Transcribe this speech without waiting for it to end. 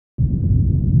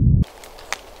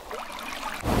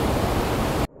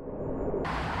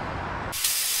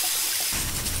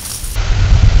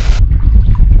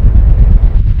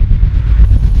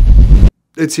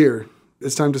It's here.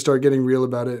 It's time to start getting real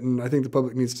about it, and I think the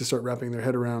public needs to start wrapping their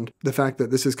head around the fact that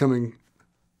this is coming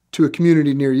to a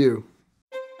community near you.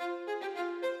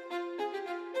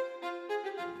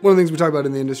 One of the things we talk about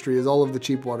in the industry is all of the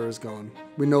cheap water is gone.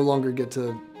 We no longer get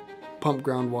to pump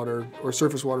groundwater, or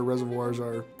surface water reservoirs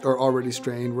are already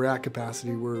strained. We're at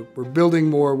capacity. We're building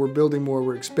more,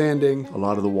 we're expanding. A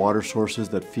lot of the water sources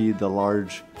that feed the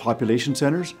large population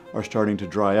centers are starting to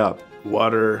dry up.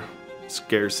 Water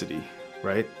scarcity,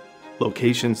 right?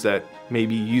 Locations that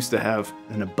maybe used to have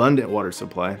an abundant water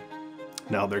supply,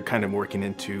 now they're kind of working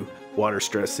into water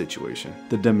stress situation.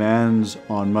 The demands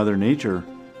on Mother Nature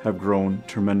have grown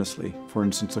tremendously. For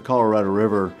instance, the Colorado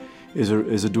River is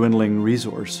a dwindling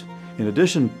resource. In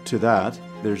addition to that,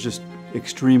 there's just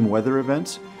extreme weather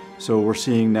events. So we're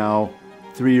seeing now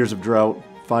 3 years of drought,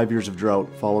 5 years of drought,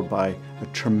 followed by a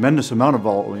tremendous amount of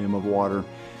volume of water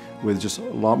with just a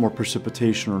lot more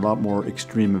precipitation or a lot more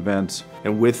extreme events.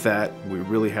 And with that, we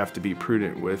really have to be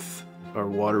prudent with our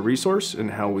water resource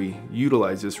and how we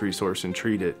utilize this resource and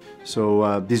treat it.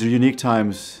 So these are unique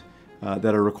times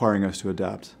that are requiring us to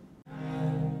adapt.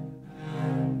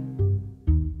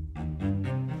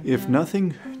 If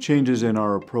nothing changes in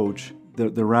our approach,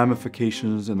 the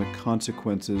ramifications and the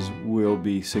consequences will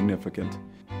be significant.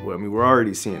 Well, I mean, we're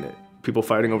already seeing it. People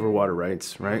fighting over water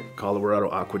rights, right? Colorado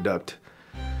Aqueduct.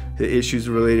 The issues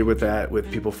related with that,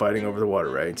 with people fighting over the water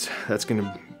rights, that's going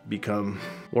to become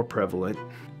more prevalent.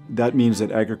 That means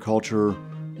that agriculture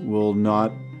will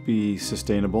not be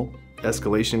sustainable.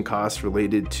 Escalation costs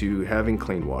related to having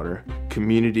clean water.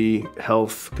 Community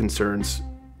health concerns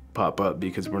pop up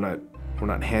because we're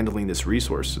not handling this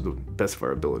resource to the best of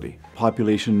our ability.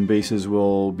 Population bases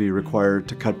will be required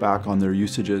to cut back on their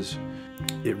usages.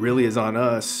 It really is on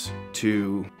us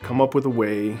to come up with a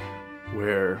way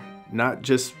where not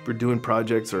just we're doing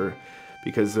projects or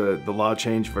because the law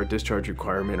changed for our discharge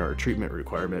requirement or our treatment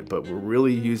requirement, but we're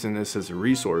really using this as a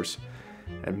resource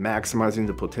and maximizing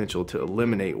the potential to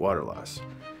eliminate water loss.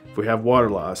 If we have water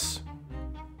loss,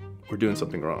 we're doing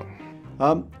something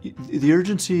wrong. The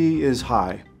urgency is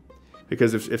high.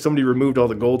 Because if somebody removed all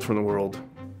the gold from the world,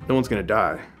 no one's gonna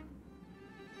die.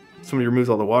 If somebody removes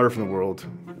all the water from the world,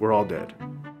 we're all dead.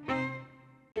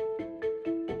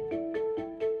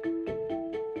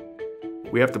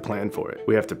 We have to plan for it.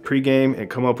 We have to pregame and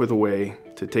come up with a way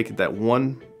to take it that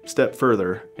one step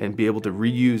further and be able to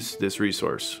reuse this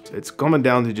resource. It's coming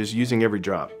down to just using every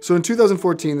drop. So in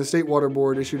 2014, the State Water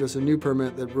Board issued us a new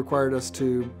permit that required us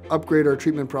to upgrade our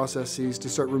treatment processes to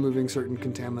start removing certain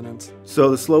contaminants. So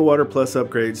the Slow Water Plus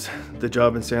upgrades, the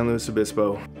job in San Luis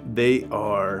Obispo, they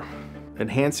are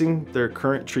enhancing their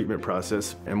current treatment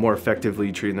process and more effectively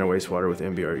treating their wastewater with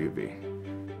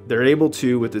MBR-UV. They're able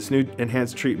to, with this new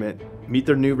enhanced treatment, meet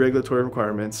their new regulatory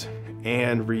requirements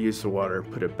and reuse the water,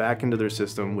 put it back into their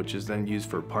system, which is then used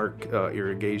for park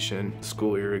irrigation,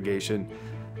 school irrigation.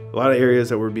 A lot of areas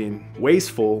that were being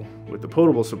wasteful with the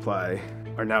potable supply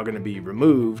are now going to be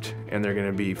removed, and they're going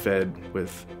to be fed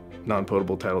with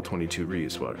non-potable Title 22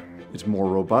 reuse water. It's more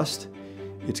robust.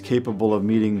 It's capable of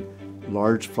meeting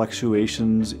large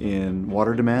fluctuations in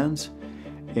water demands,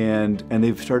 and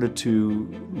they've started to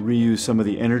reuse some of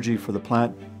the energy for the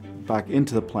plant back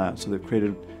into the plant, so they've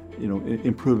created,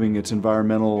 improving its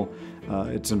environmental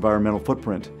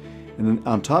footprint. And then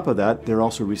on top of that, they're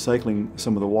also recycling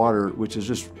some of the water, which is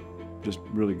just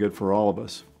really good for all of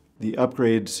us. The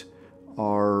upgrades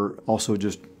are also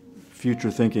just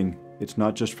future thinking. It's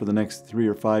not just for the next 3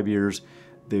 or 5 years.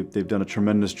 They've done a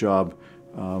tremendous job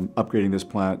upgrading this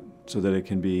plant so that it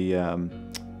can be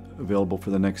available for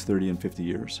the next 30 and 50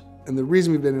 years. And the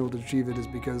reason we've been able to achieve it is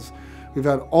because we've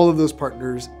had all of those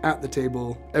partners at the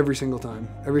table every single time.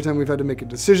 Every time we've had to make a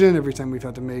decision, every time we've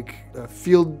had to make a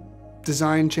field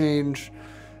design change,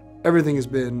 everything has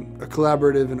been a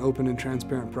collaborative and open and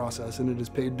transparent process, and it has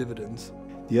paid dividends.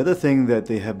 The other thing that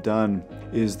they have done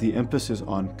is the emphasis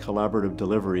on collaborative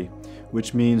delivery,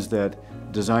 which means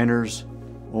that designers,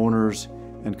 owners,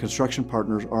 and construction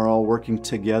partners are all working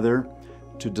together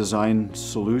to design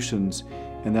solutions,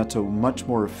 and that's a much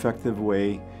more effective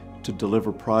way to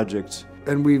deliver projects.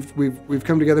 And we've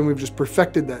come together and we've just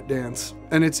perfected that dance.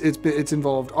 And it's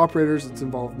involved operators, it's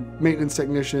involved maintenance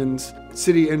technicians,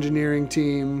 city engineering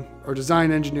team, our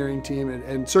design engineering team,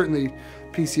 and certainly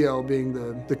PCL being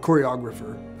the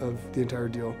choreographer of the entire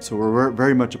deal. So we're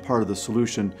very much a part of the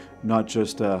solution, not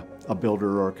just a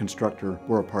builder or a constructor.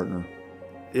 We're a partner.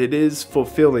 It is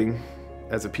fulfilling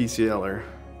as a PCLer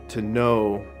to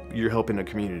know you're helping a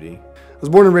community. I was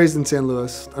born and raised in San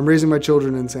Luis. I'm raising my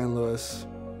children in San Luis.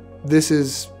 This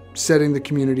is setting the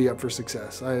community up for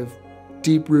success. I have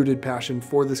deep-rooted passion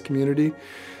for this community,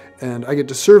 and I get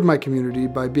to serve my community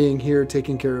by being here,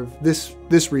 taking care of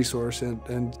this resource,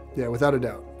 and yeah, without a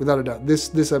doubt,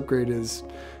 this upgrade is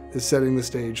setting the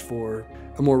stage for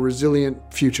a more resilient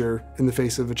future in the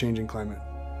face of a changing climate.